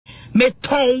me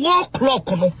ton wall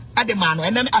clock no ade man no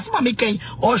enam asema me kan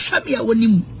o hwe me a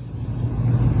wonim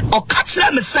o catch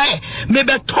me say me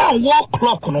be ton wall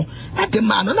clock no ade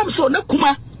man no nam so na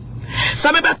kuma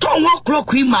sa me be ton wall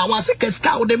clock in ma wan se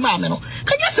keska wo de man no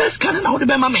kan you say scan na wo de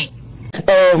be ma me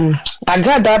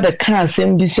AGradaa the can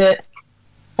sem bi say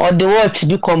or the watch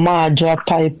be koma aja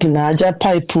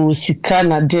pipe sika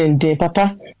na den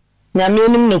papa nyame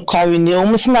nim no kwari ne o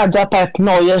musi na aja pipe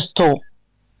na o yes store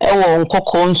e wo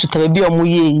nkoko nsu tare bi o mu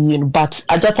ye but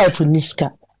aja pipe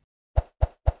niska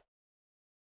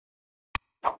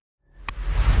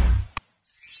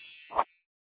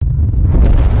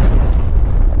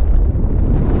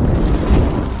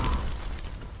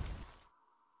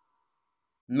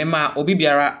Mema obi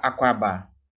biara akwaba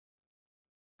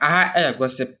aha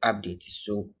gossip update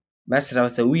so mesra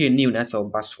say we new na say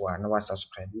obaswa na wa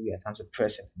subscribe we are to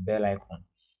press the bell icon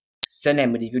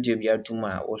send me the video bi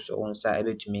atuma also onsa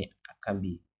ebetumi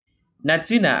akambi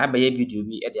Natina abaye video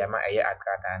bi e de ama aye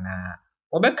AGradaa na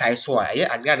obekai so aye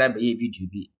AGradaa abaye video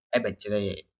bi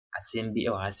ebekire asem bi e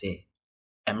wa say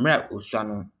emra osua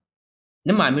no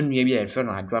ne ma menua bi e fe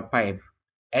no adwa pipe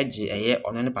eje aye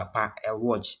ono ne papa e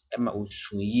watch e ma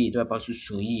osuyi de papa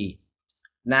susuyi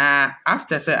na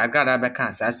after say AGradaa be kan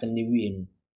asem ni wie no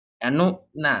eno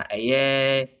na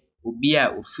aye obi a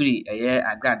ofiri aye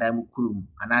AGradaa mu kurum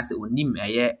anase onim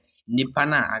aye nipa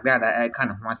na AGradaa e kan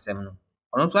ho asem no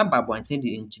ono so aba bonten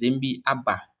di nkirem bi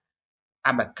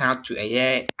aba kan to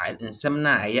aye nsem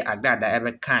na aye AGradaa e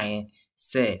be kan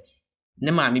say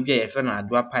ne ma me bi e fe no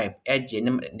adwa pipe eje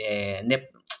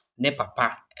ne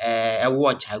papa e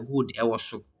watch a good e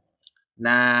woso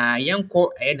na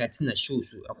yenko Natina show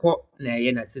so akọ na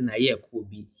Natina ye ko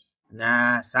bi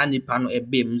na sa nipa no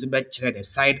ebe mzo be kire the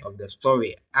side of the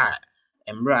story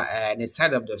emra the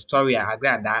side of the story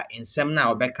AGradaa ensem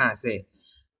na obeka say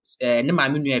ne ma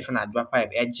menu e fe na adwa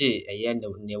pipe eje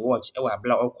ne watch e wa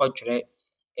bla okọ twere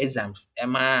exams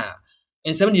ema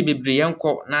ensem ni bebre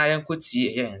yenko na yenko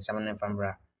tie ye ensem ne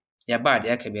famra ya ba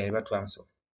de aka bi beto am so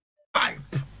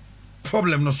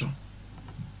problem no so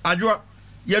adwa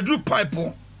yadru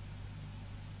pipe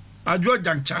adwa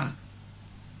jancha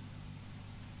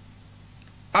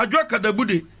adwa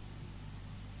kadabude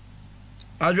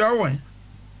adwa won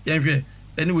yenhwe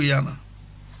anyway yana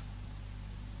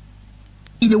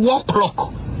the wall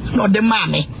clock no the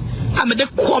mame am de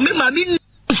come mame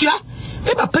nsia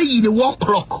e papa yi the wall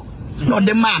clock no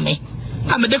the mame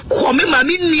am de come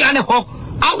mame nia ne ho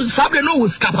outside no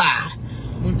skapa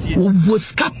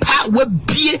was kapa we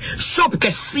bie shop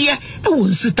kese e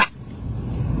wonsuta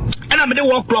and am the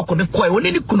wall clock on koi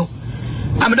oni ni kuno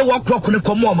am the wall clock on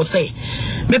komo mo say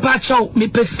me pa chaw me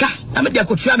peska am de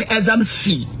akotua me exams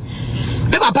fee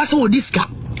me papa so diska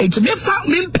et me fa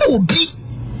me mpe obi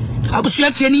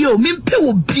abusua tie ni yo me mpe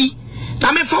obi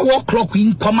na me fa wall clock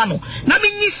in koma no na me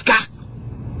nyiska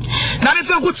na me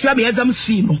fa akotua me exams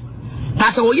fee no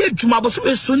na se wo ye djuma bo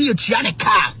so so ni atua ne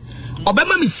ka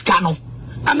obema me ska no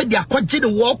ame de akwaje the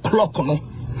wall clock no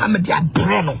ame de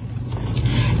abre no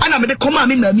ana me de koma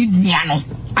me na me nia no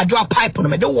adwa pipe no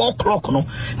me de wall clock no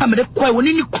ame de kwai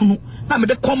woni ni kunu na me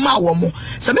de koma wo mo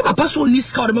se me papa so ni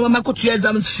ska o de mama ko to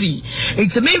exams fee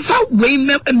it's me fa we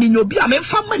me obi a me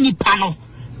fa mani pa no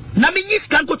na me ni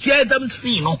ska ko to exams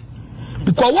fee no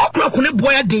because wall clock no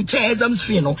boy dey che exams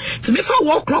fee no it's me fa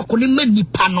wall clock no mani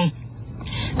pa no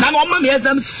na no mama me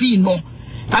exams fee no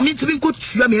I mean to be good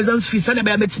to me exams fees and be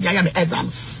met me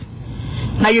exams.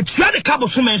 Now you try the cabo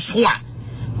so men swa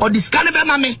or this can be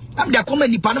mammy. I'm there come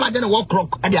any panama than a wall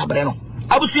clock at the abreno.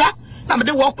 Abusia, I'm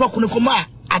the wall clock on the coma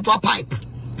at your pipe.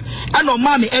 I know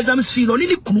mammy exams fee on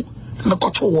any coup. I'm a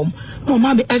got home. No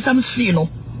mammy exams fee no.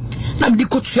 I'm the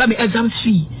coach me exams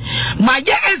fee. My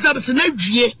dear exams in a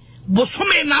year, but so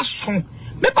many nason.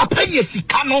 Me papa yes,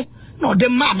 cano, no the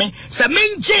mammy, se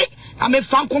menje. I me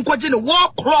fan konkoje the wall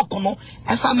clock no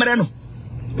e fa mere no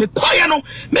me koye no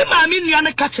me ma me nua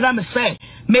ne ka kira me say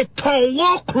me ton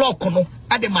wall clock no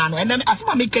ade ma no ene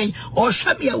asema me kan o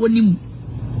hwe me a wonim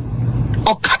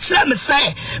o ka kira me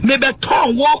say me be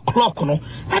ton wall clock no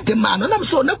ade ma no na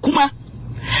so na kuma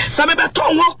sa me be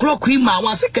ton wall clock in ma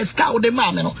wa se ke ska wo de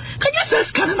ma me no kan you say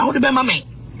ska na wo de be ma me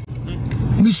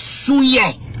mi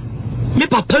suye me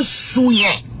papa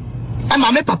suye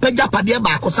ama me papa japade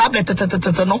ba ko sa ble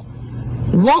tetetetete no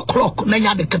wall clock na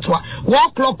nya de ketwa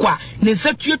wall clock wa ne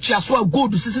setuatua so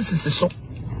gold sisi so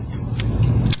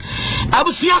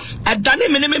abusia adane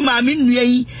me maami nua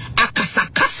yi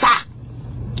akasakasa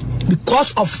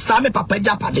because of same papa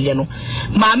japade no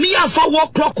maami anfa wall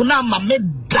clock na mame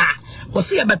da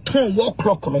wose ye beton wall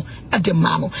clock no e de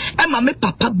ma no e mame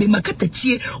papa be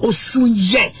makatachie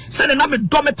osunye se na me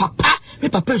do me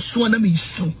papa su na me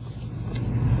su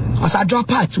Cause I drop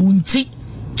part unti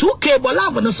 2K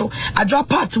bolava no so I drop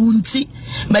part unti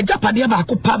me japade ba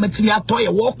ko pa metini atoy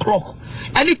wall clock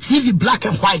any TV black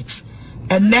and white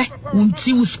and ne unti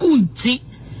u school unti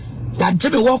that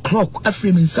jebe wall clock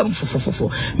aframe in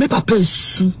 744 me papa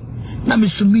su na me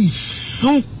su mi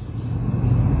su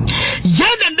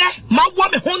yene ne ma wo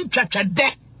me hon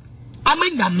twatwade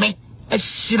amenya me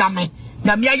ehira me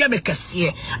na me aya me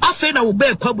kese afa na wo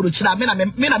be kwa burochira me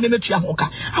na metua hoka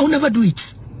I will never do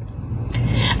it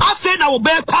afa na wo be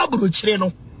kwa burochire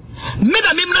no me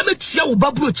na metia wo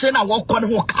ba burochire na wo kwa ne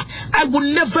hoka I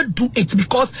will never do it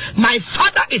because my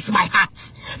father is my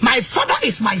heart, my father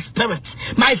is my spirit,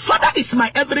 my father is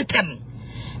my everything.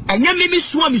 And ya me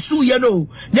su ye no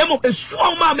nemo esu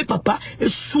ma me papa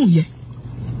esu ye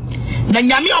na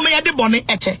nyame o me ye de bone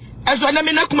eche eso na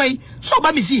me na kuma so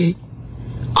ba me fie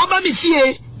oba me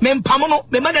fie me mpamo no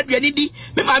me ma na duani di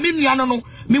me ma me nua no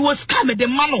me was scam de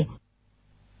ma no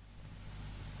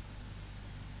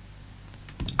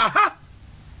aha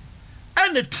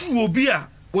and the true obi a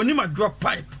onima drop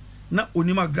pipe na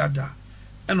onima AGradaa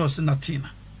and also Natina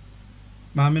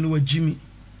ma me no wa Jimmy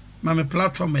ma me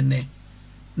platform ene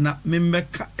na me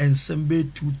meka ensembe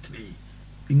 2-3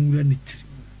 inwura ni tiri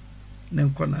na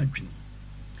nko na adwene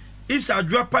if sa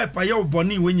drop pipe aye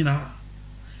oboni we nyina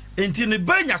enti ne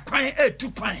banya kwan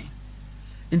etu kwan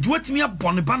enti watimi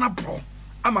abone bana bro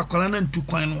amakola na ntu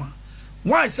kwan no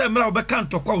why say mera obeka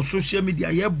ntokwa o social media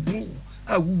ye bru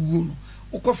awuwo no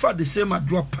ukofa the same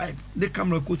drop pipe the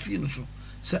camera ko si no so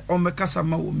say o meka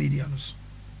sama wo media no so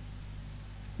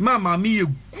mama mi ye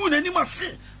gu na ni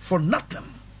mase for nothing.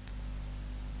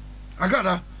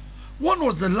 AGradaa, when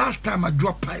was the last time I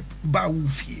drop pipe ba wo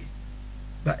fie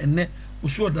ba ene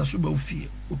uso da so ba wo fie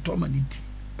utomaniti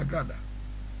AGradaa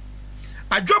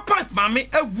I drop pipe mami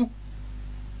ewu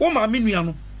o mami nua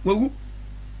no wawu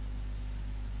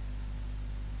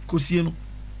kosie no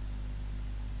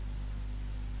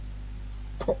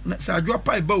ko na sa drop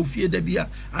pipe ba wo fie da bia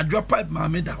I drop pipe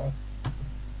mami da ho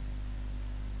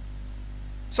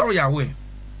so ya we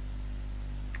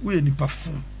ni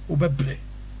parfum obebre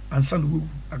ansan we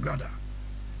AGradaa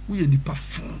we ni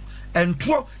parfum and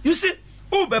tro you see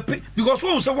obepe because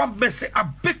we say one mess a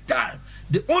big time.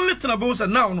 The only thing about us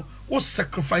now no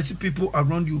sacrificing people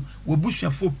around you we bush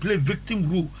for play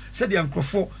victim role say the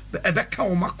ankrofo ebeka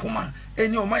o makoma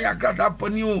eni o my AGradaa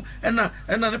pani o ena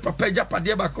ne papa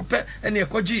japade ba kope eni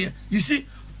ekoji you see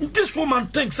this woman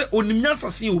thinks say onimnya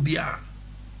sase obia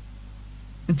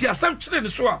nti asam kire ne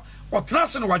so a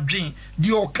otrase no wadwen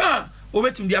di oka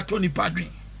obetim di atoni padwen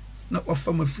na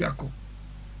ofa mafriako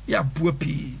ya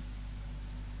buapi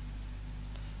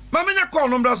mamenya call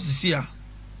number sisia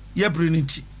ye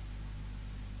brinity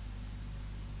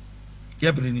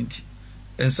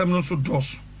ensam no so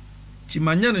dos ti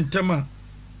manya ne ntema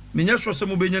menya so se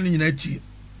mo benya ne nyina tie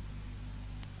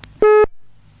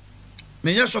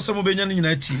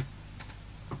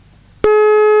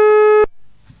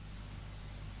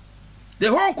the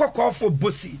whole call for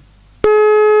bossy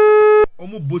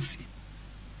omo bossy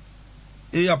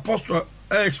e apostle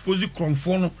expose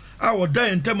konfono a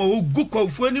woda ntema wo gu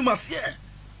kwafo ani mase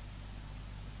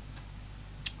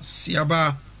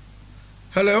siaba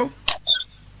hello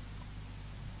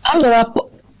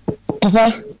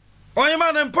papa onye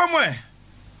ma na mpomwe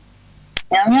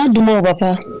ya me adumo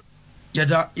papa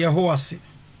yeda yehoase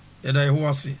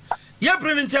ye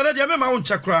bring ntiara de me ma won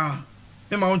chakra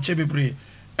me ma won che bebre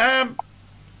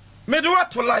me do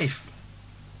what to life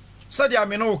said ya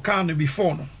me no can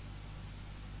before no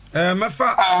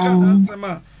mefa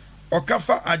ansema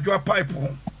okafa adwa pipe ho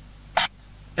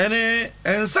ene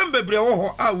ensem bebre wo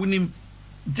ho a wunim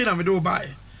ntina me do buy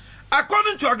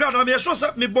according to AGradaa me show say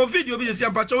me bo video bi se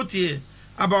ampacha otie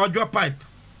about adwa pipe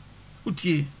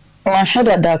otie wa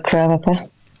shada da kra papa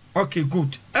okay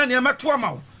good ene meto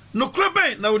ama no kra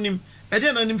ben na onim e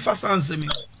de na nim fast answer me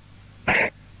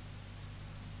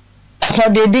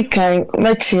for the dikan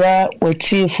mechia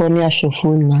wati for ni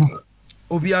ashofo na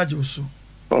obi ajoso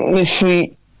we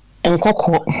free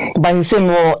enkoko by say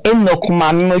no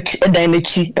enokuma mechi edan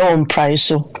nechi e won price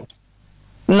so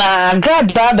na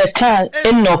AGradaa be kan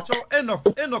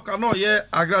enok no ye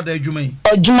AGradaa adwuma yi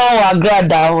adwuma wa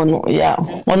AGradaa ono yeah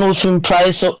one of free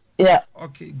price so yeah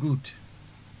okay good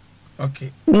okay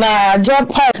na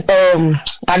job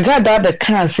AGradaa be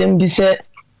kan sem bi say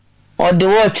or the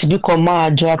what be koma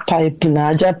adwa pipe na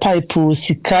adwa pipe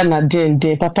sika na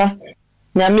den papa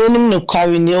nyame nim no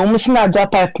kwari ni o musi na adwa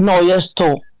pipe na o ye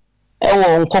store e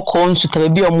wo nkoko nsutere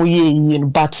bi o mu ye yi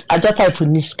but adwa pipe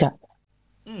niska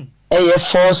ye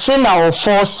force na o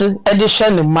force e de hwe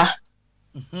ne ma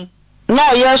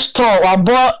na o ye store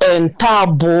wabo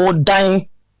entabo dan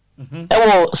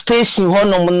ewo station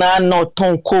honom na no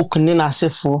ton coke ni na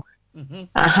sefo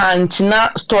aha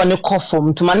ntina store ne kofom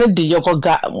ntuma ne de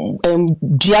yoga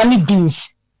duani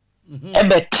beans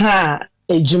ebe ka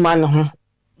ejuma ne ho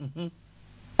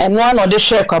eno ano de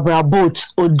share kwabra boat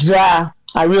odra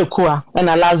arekoa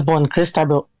na last born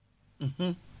Christabel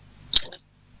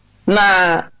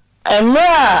na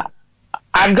emra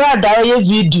AGradaa ye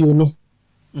video no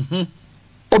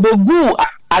obegu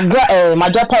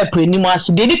Maja pipe ni mo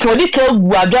ase de dika gu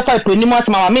Maja pipe ni mo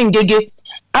ase mama me Ngege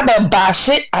aba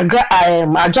baase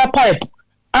Maja pipe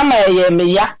ama ye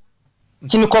meya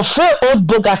timi ko fe old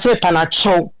boga fe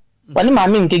panacho wani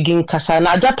mama Ngege nkasa na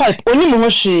Maja pipe oni mo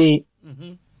hwe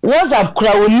WhatsApp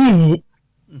kura oni mu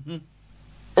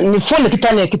ni phone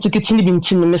kita na kitikiti ni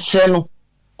bintini mesre no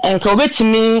enka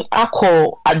obetimi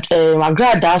akọ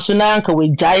AGradaa so na anka we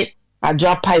jai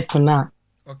Maja pipe na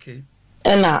okay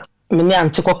ena mene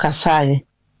antiko kasaye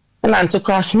ena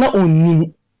antiko asna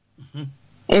onim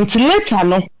enti later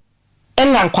no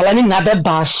ena nkwala ni na be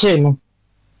baashe no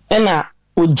ena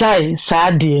ojai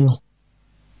saade no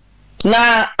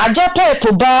na Maja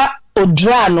pipe ba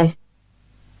odra no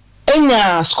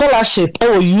enya scholarship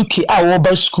e UK a wo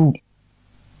ba school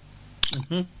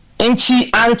enti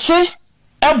ante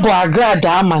ebo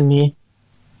AGradaa amane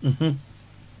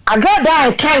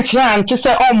AGradaa can't ante se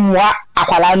omwa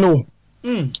akwala no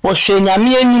wo hwe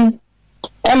nyame anim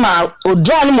ema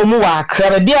odra no mu wa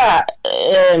akra bi a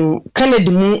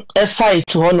Canada mu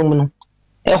site honom no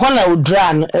ho na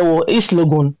odra no wo East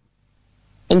Legon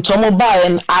ntomo ba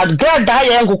en AGradaa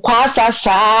ye ngokwa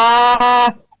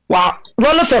asasa wa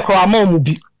rolo fe kwa mu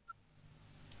bi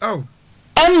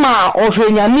ema o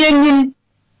hwe nyame anim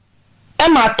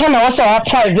ema tana wo se wa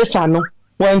private no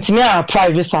wantimi a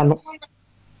private no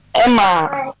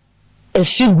ema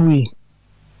esigui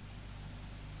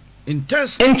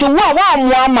intense into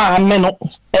wa ama me no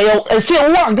ese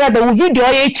wo AGradaa wo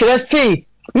video ye kire se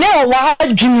ne wa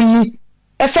adwini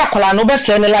ese akola no be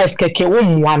se ne life keke wo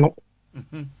mwa no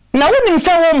na wonim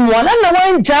se wo mwa na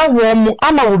wanja wo mu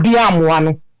ama obi amwa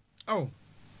no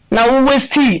na wo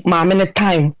waste ma me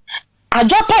time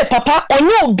Ajopa papa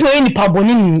onye obi nipa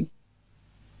boni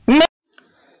ni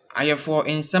ayefo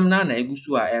ensem na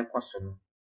egusu a ekoso no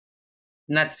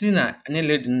Natina ne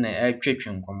lady na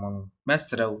etwetwe nkomo no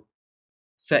mesrew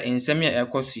se ensem ya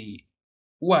ekoso yi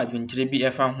wo adwentire bi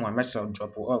efa ho a mesrew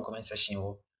drop o comment section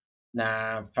ho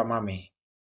na fama me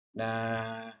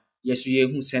na yesu ye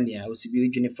hu senia osibi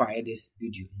dwene fa this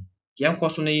video yen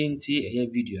koso na yenti eye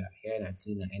video a ye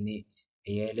Natina ene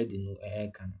eye lady no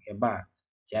kan ye ba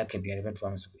ya ka biare beto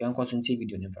am so yen koso nti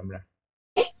video ne famra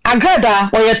AGradaa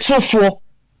oye trofo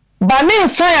ba me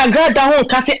nsan AGradaa ho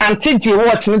kase anteje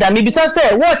watch no da me bisa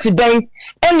say watch ben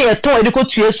ene eton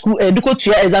edukotua school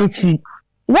edukotua exam fee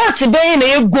watch ben na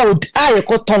ye gold aye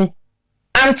koton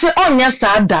ante onya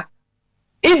saada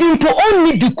even po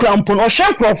onni di krampo no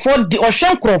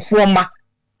ohwenkrofo ma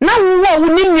na wo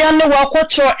ni nua ne wa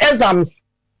kwotro exams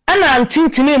ana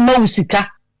antintini ma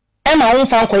usika e ma won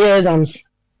fa nkoye exams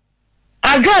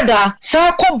AGradaa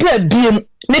sa kobra biem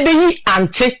ne beyi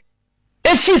ante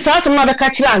efi sa asem na be ka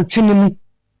kire ante ni mu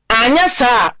anya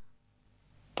sa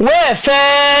we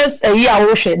first eyi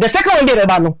awohwe the second one dey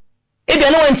ba no e be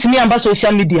no wantimi amba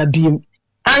social media biem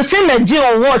ante na ji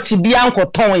on watch bia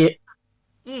nkoton ye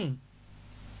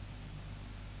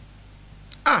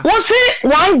wọ́n sí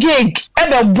 1 gig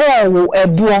ebe ball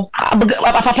ebuo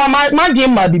papa ma game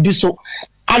ma bibi so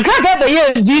AGradaa be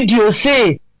ye video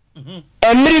say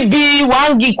emri bi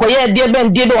 1 gig koye de be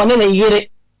ndie be wona na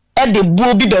yere e de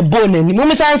buo bi be ball na ni mo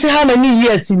misanse how many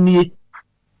years ni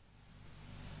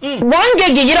 1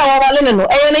 gig yira wa wale no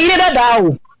e na yire dada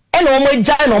o e na mo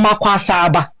ja na mo kwasa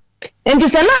aba enti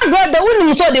se na AGradaa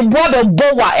woni so de buo be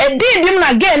bowa e di dim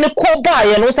na ge ne ko ba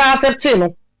ye no sa accept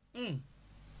no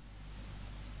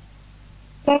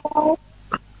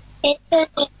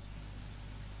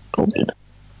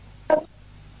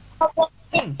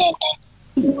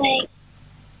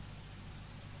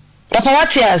Papa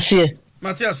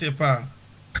Matias pa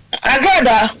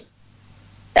AGradaa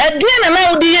die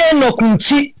na odi ye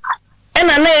nokunti e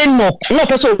na enok no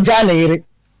peso ja na yire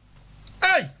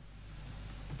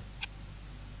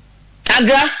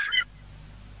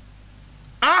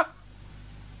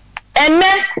ene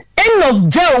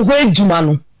enok ja ohwe adwuma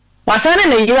no wasane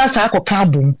na yira sa akoka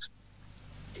abom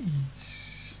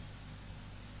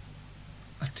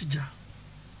atija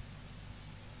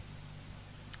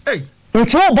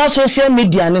nti wo ba social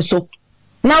media ne so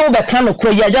na wo be kan ko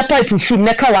ya ja pipe film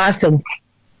ne ka wa asem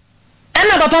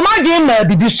ena papa ma de ma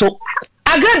bibi so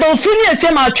AGradaa ofini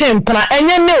ese ma twempna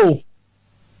enye ne o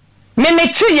me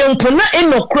ti ye mpo na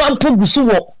enokura mpo gusu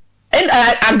wo and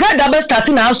AGradaa be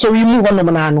starting now so we move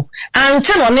on no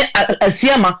anche no ne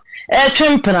asiama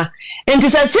twempena enti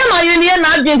se asiama yenie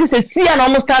na adwen se sia na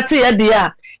almost start here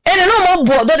dia ene no mo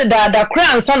bo do da kra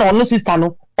ansa na ono sister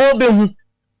no obehu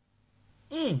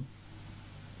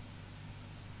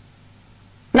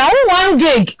na one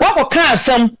gig wako ka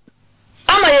asem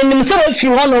ama yenim se wa fi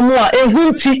hono mu a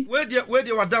ehunti we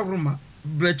de wada roma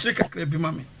breche kakra bi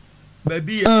mame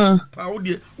baby pa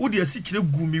wodi asikyire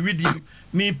gu mi widi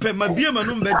mi pe ma bia ma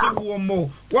no mbede wo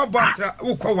mo wo batra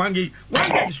wo kwa wangi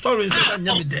story nse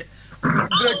nya me de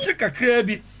breche kakra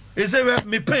bi ezewe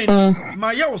mi pen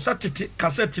ma ya wo satete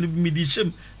cassette ni mi di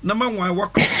shem na ma wan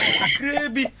wako kakra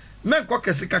bi men kwa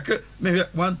kese kakra me 1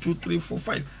 2 3 4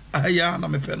 5 aya na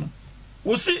me pe no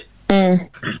wo si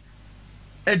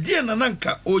edie na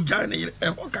nanka oja na e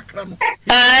ho kakra no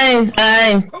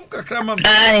ai kom kakra ma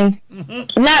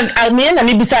na me na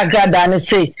me bisa AGradaa ne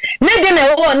say ne de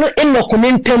na wo no enoko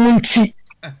ne ntam nti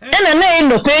na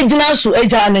enoko ejina so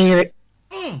eja na yire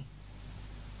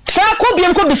sa ko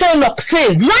bien ko bisa enoko say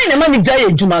why na ma mi ja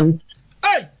ejuma no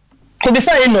ai ko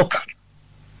bisa enoko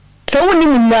so woni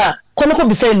mu na ko no ko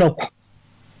bisa enoko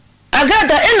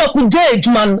AGradaa enoko ja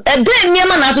ejuma no e de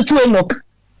niema na atoto enoko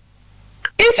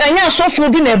if anya sofo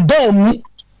bi na bom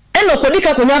enoko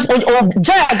dika ko nya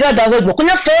ja AGradaa go ko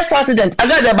nya first accident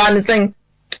AGradaa ba ne sen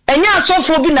enya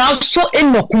sofo bi na so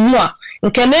enoko mu a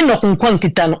nke na enoko nkwa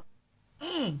nkita no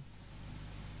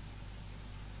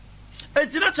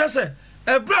ejina chese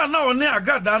ebra na one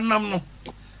AGradaa nam no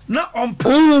na ompa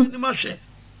ni ma hwe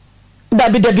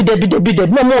dabi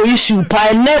no mo issue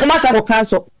pa ne ma sa ko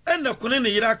cancel enoko ne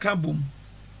yira ka bom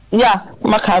ya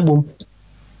maka bom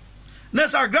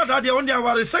nessa AGradaa de onde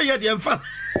aware say ye de mfa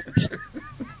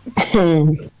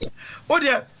odi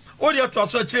to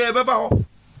aso kire beba ho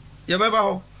ye beba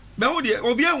ho be odi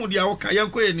obi ehun de awoka ye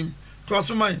nko enim to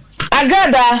aso man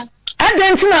AGradaa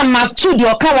adentina matu de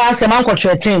okawa asem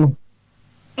ankotretin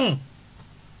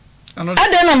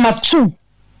adena matu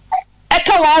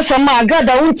eka asem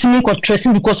AGradaa untimi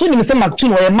kotretin because oni me say matu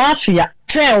no ye mafia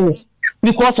trewo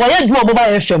because oya ju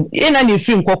oboba FM ina na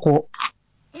efi nkoko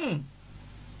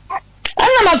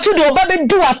ana matu de oba be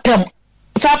do atem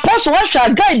suppose what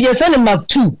shall guide your friend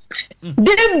matu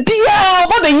de bia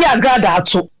oba be yi AGradaa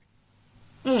ato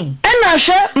ena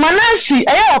hwe Manasseh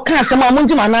eya oka asem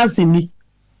amunji Manasseh ni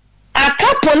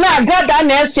akapo na AGradaa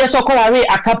na ese sokoware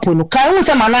akapo no kan hu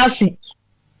se Manasseh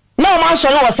na o man so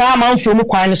no wasa man fo mu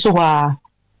kwan so ha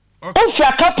o fi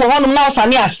akapo honum na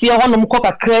osane ase honum ko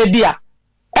kakra bi a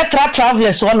etra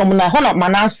travelers honum na hono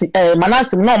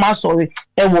Manasseh na o man so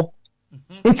ewo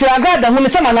nti AGradaa hu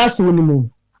se Manasseh woni mu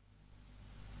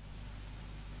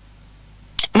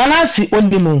Manasseh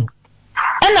woni mu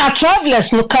ena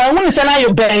travelers no kan hu se na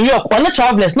yo ben yo on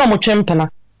travelers na mo twempena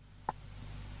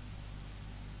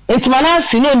nti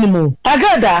Manasseh no ni mu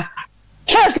AGradaa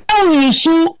first now you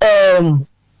su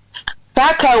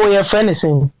taka we your friend is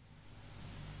in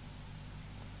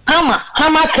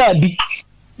hama kabi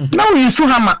now you su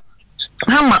hama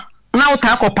now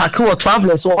take up pack or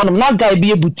travelers or not guy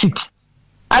be a boutique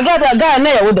AGradaa guy na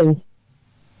ya wodan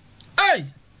ai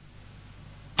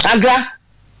agra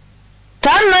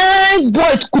tan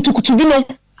boy kutukutu bi no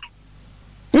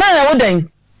na ya wodan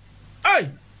ai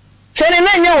sene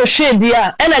na nya wo hwe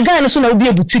dia e na guy no so na obi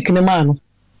a boutique ne ma no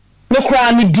me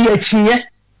kura mi di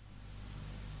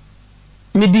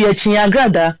achiye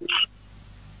AGradaa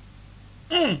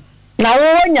na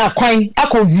wo nya kwan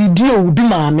akọ video bi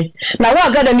maame na wo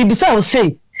AGradaa ni bisa o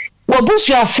say wo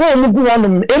busuafo mu gu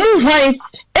wonom emu hwan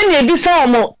ene ebisa o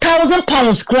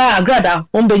 £1,000 kra AGradaa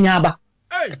on benya aba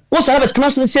wo so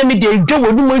abetena so say me dey dwo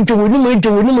wonu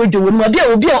abi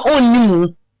obi a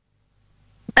onnimu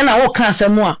ena wo ka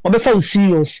asem a obefa o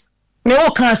serious me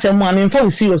wo ka asem a me fa o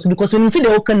serious because when you see the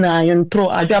wo kana yon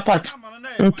tro adwa part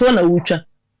ntro na wutwa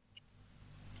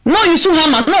no you su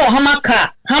hama no hama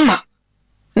ka hama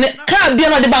ne ka bia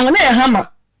no de bang na e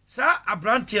hama sa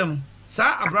abrantie me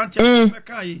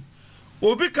ka yi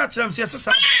obi ka kyerem se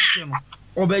sa abrantie no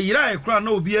obeyira e kura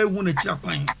na obi ehu na kira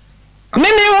kwan me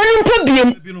woni mpo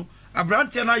biem no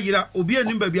abrantie na yira obi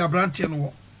anim ba bi abrantie no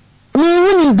wo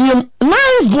woni biem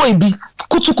nice boy bi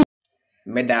kutuku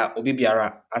meda obi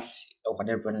biara asi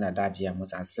okwade bro na daji ya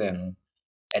musa se no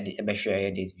ebe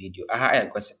share this video aha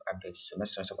gossip update so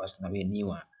message suppose na be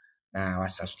new na wa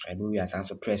subscribe we are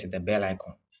also press the bell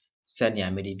icon send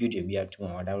ya me the video bi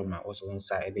atuma oda room also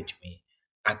unsa ebe tumi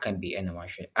akan be ena wa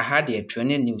hwe aha the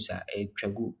trending news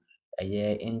twagu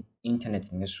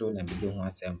internet ne so na be ho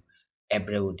asem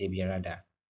ebre wo de biara da